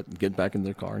by it, and get back in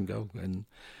their car and go. And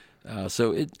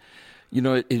so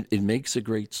it makes a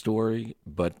great story,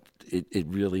 but it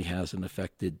really hasn't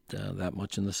affected that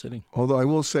much in the city. Although I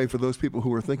will say, for those people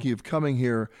who are thinking of coming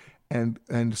here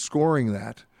and scoring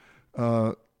that,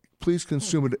 please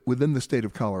consume it within the state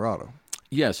of Colorado.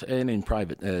 Yes, and in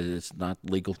private. It's not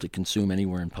legal to consume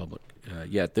anywhere in public.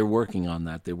 Yet they're working on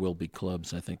that. There will be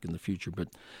clubs, I think, in the future. But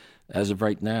as of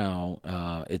right now,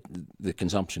 the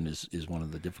consumption is one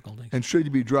of the difficulties. And should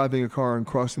you be driving a car and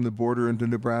crossing the border into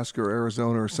Nebraska or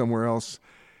Arizona or somewhere else,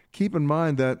 keep in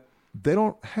mind that they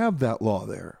don't have that law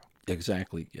there.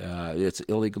 Exactly. It's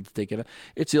illegal to take it.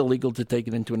 It's illegal to take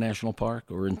it into a national park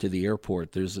or into the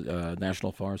airport. There's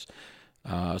national forests.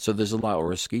 So there's a lot,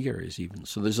 or ski areas even.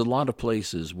 So there's a lot of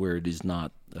places where it is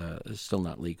not, it's still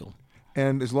not legal.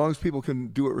 And as long as people can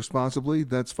do it responsibly,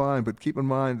 that's fine. But keep in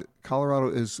mind, Colorado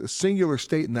is a singular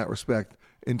state in that respect.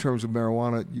 In terms of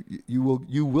marijuana, you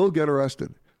will get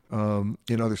arrested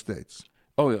in other states.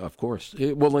 Oh, yeah, of course.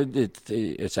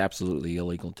 It's absolutely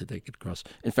illegal to take it across.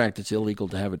 In fact, it's illegal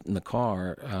to have it in the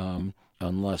car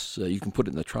unless you can put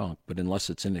it in the trunk, but unless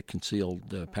it's in a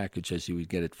concealed package as you would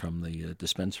get it from the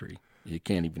dispensary. You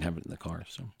can't even have it in the car.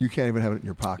 So you can't even have it in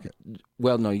your pocket.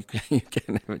 Well, no, you can't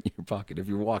have it in your pocket if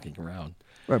you're walking around.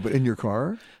 Right, but in your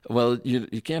car? Well, you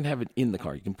can't have it in the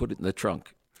car. You can put it in the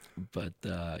trunk. But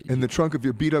in the trunk of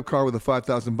your beat-up car with a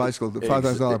 $5,000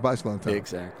 bicycle on top.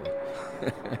 Exactly.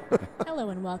 Hello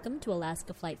and welcome to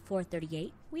Alaska Flight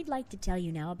 438. We'd like to tell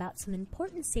you now about some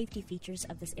important safety features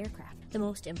of this aircraft. The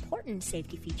most important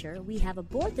safety feature we have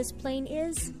aboard this plane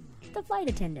is the flight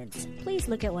attendants. Please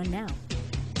look at one now.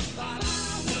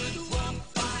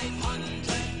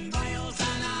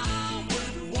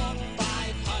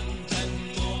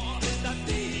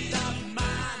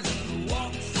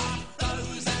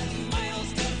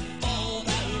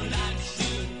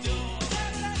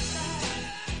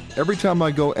 Every time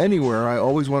I go anywhere, I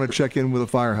always want to check in with a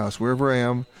firehouse, wherever I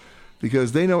am,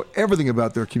 because they know everything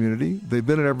about their community. They've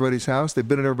been at everybody's house. They've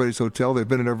been at everybody's hotel. They've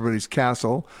been at everybody's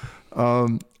castle.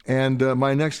 And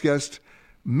my next guest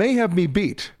may have me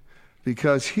beat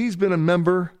because he's been a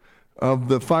member of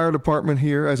the fire department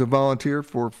here as a volunteer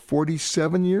for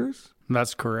 47 years.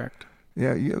 That's correct.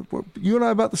 Yeah, you and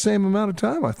I about the same amount of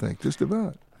time, I think, just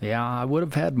about. Yeah, I would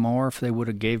have had more if they would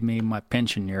have gave me my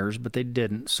pension years, but they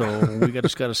didn't. So we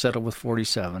just got to settle with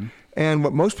 47. And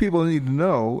what most people need to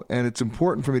know, and it's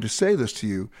important for me to say this to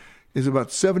you, is about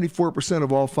 74%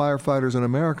 of all firefighters in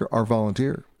America are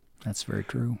volunteer. That's very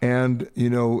true. And,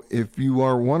 if you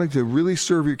are wanting to really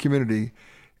serve your community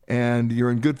and you're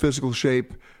in good physical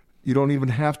shape, you don't even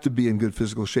have to be in good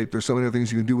physical shape. There's so many other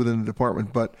things you can do within the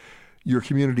department, but your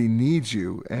community needs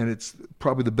you, and it's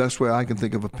probably the best way I can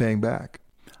think of paying back.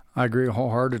 I agree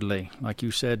wholeheartedly. Like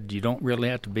you said, you don't really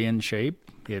have to be in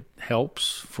shape. It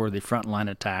helps for the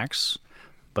frontline attacks,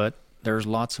 but there's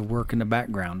lots of work in the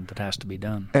background that has to be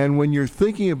done. And when you're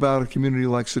thinking about a community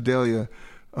like Sedalia,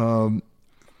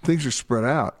 things are spread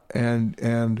out,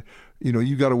 and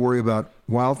you got to worry about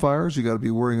wildfires. You got to be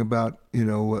worrying about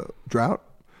drought.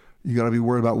 You got to be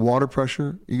worried about water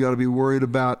pressure. You got to be worried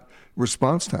about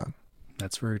response time.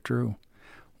 That's very true.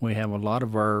 We have a lot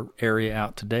of our area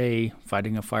out today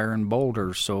fighting a fire in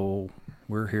Boulder, so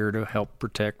we're here to help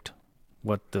protect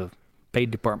what the paid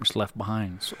department's left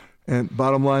behind. So. And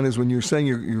bottom line is, when you're saying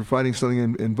you're fighting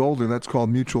something in Boulder, that's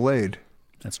called mutual aid.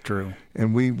 That's true.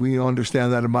 And we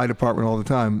understand that in my department all the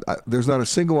time. There's not a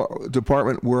single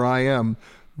department where I am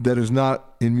that is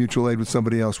not in mutual aid with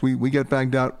somebody else. We get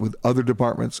banged out with other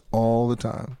departments all the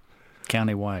time.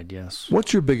 Countywide, yes.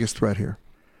 What's your biggest threat here?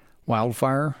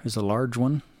 Wildfire is a large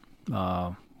one.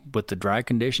 With the dry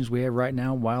conditions we have right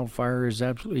now, wildfire is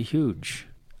absolutely huge.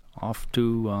 Off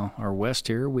to our west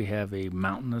here, we have a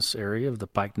mountainous area of the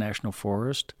Pike National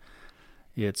Forest.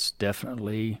 It's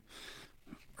definitely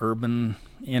urban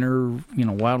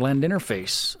wildland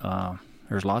interface.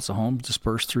 There's lots of homes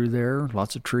dispersed through there,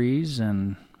 lots of trees,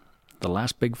 and the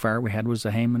last big fire we had was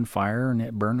the Hayman Fire, and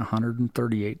it burned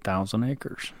 138,000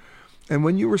 acres. And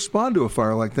when you respond to a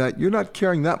fire like that, you're not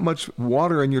carrying that much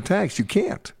water in your tanks. You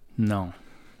can't. No.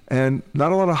 and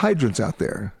not a lot of hydrants out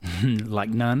there. Like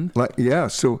none? Yeah,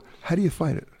 so how do you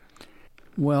fight it?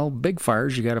 Well, big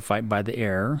fires, you got to fight by the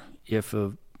air. If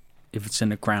it's in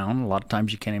the ground, a lot of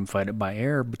times you can't even fight it by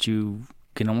air, but you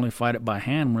can only fight it by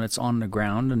hand when it's on the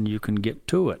ground and you can get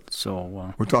to it.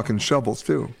 So we're talking shovels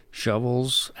too.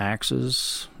 Shovels,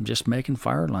 axes, just making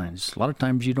fire lines. A lot of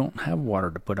times you don't have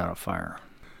water to put out a fire.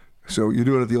 So you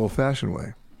do it the old-fashioned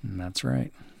way. And that's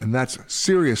right. And that's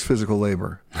serious physical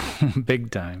labor.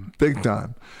 Big time. Big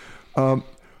time.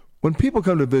 When people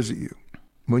come to visit you,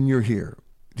 when you're here,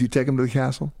 do you take them to the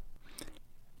castle?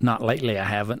 Not lately, I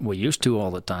haven't. We used to all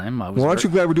the time. Well, aren't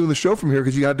you glad we're doing the show from here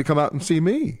because you had to come out and see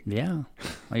me? Yeah.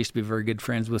 I used to be very good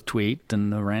friends with Tweet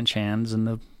and the ranch hands and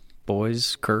the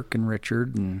boys, Kirk and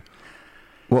Richard. And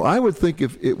well, I would think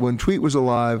when Tweet was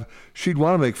alive, she'd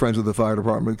want to make friends with the fire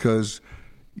department because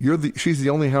she's the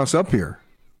only house up here.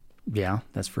 Yeah,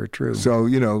 that's very true. So,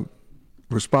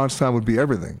 response time would be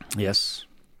everything. Yes.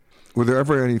 Were there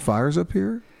ever any fires up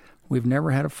here? We've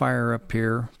never had a fire up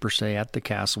here, per se, at the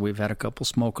castle. We've had a couple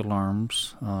smoke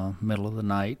alarms, middle of the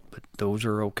night, but those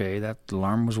are okay. That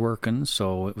alarm was working,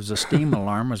 so it was a steam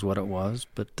alarm is what it was.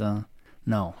 But,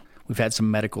 no. We've had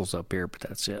some medicals up here, but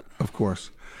that's it. Of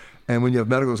course. And when you have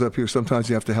medicals up here, sometimes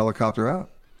you have to helicopter out.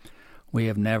 We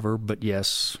have never, but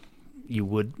yes, you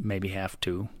would maybe have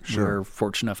to. Sure. We're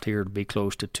fortunate enough here to be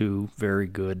close to two very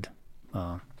good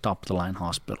top-of-the-line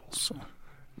hospitals, so.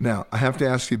 Now, I have to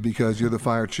ask you, because you're the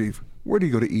fire chief, where do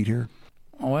you go to eat here?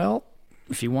 Well,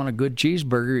 if you want a good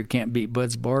cheeseburger, you can't beat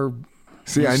Bud's Bar.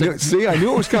 I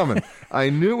knew it was coming. I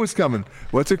knew it was coming.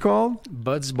 What's it called?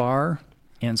 Bud's Bar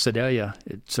in Sedalia.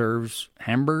 It serves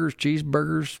hamburgers,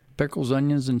 cheeseburgers, pickles,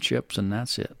 onions, and chips, and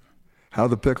that's it. How are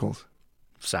the pickles?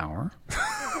 Sour.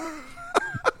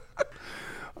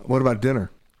 What about dinner?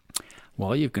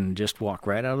 Well, you can just walk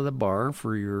right out of the bar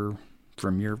from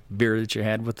your beer that you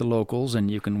had with the locals,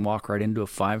 and you can walk right into a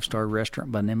 5-star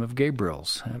restaurant by the name of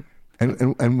Gabriel's.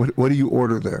 And what do you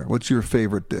order there? What's your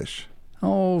favorite dish?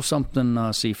 Oh,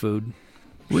 something seafood.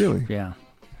 Really? Yeah.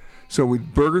 So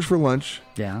burgers for lunch.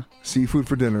 Yeah. Seafood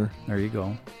for dinner. There you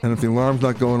go. And if the alarm's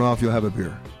not going off, you'll have a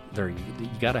beer. You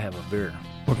got to have a beer.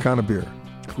 What kind of beer?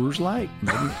 Coors Light,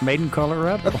 made in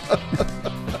Colorado.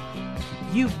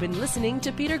 You've been listening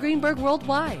to Peter Greenberg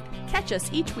Worldwide. Catch us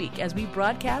each week as we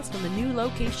broadcast from a new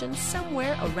location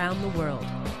somewhere around the world.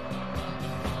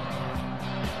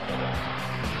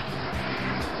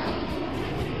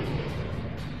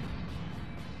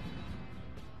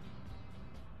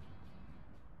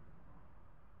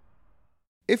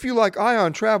 If you like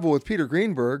Ion Travel with Peter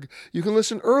Greenberg, you can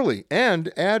listen early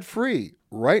and ad-free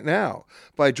right now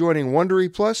by joining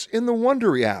Wondery Plus in the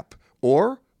Wondery app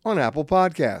or on Apple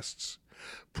Podcasts.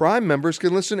 Prime members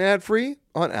can listen ad-free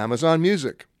on Amazon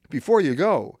Music. Before you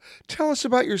go, tell us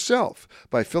about yourself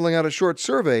by filling out a short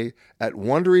survey at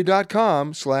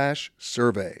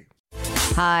Wondery.com/survey.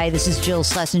 Hi, this is Jill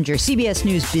Schlesinger, CBS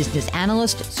News business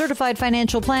analyst, certified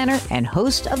financial planner, and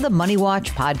host of the Money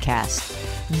Watch podcast.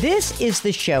 This is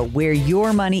the show where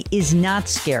your money is not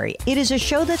scary. It is a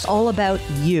show that's all about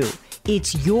you.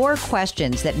 It's your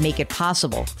questions that make it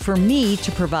possible for me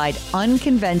to provide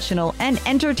unconventional and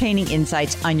entertaining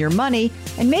insights on your money,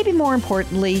 and maybe more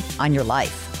importantly, on your life.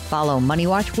 Follow Money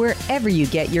Watch wherever you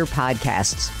get your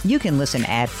podcasts. You can listen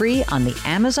ad-free on the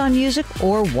Amazon Music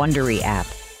or Wondery app.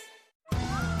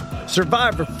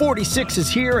 Survivor 46 is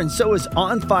here, and so is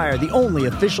On Fire, the only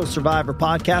official Survivor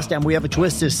podcast, and we have a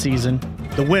twist this season.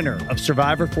 The winner of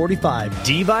Survivor 45,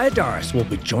 Dee Valladares, will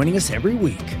be joining us every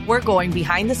week. We're going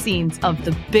behind the scenes of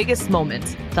the biggest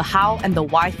moments, the how and the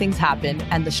why things happen,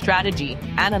 and the strategy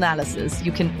and analysis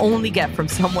you can only get from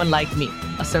someone like me,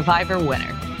 a Survivor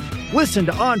winner. Listen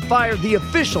to On Fire, the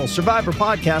official Survivor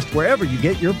podcast, wherever you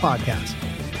get your podcasts.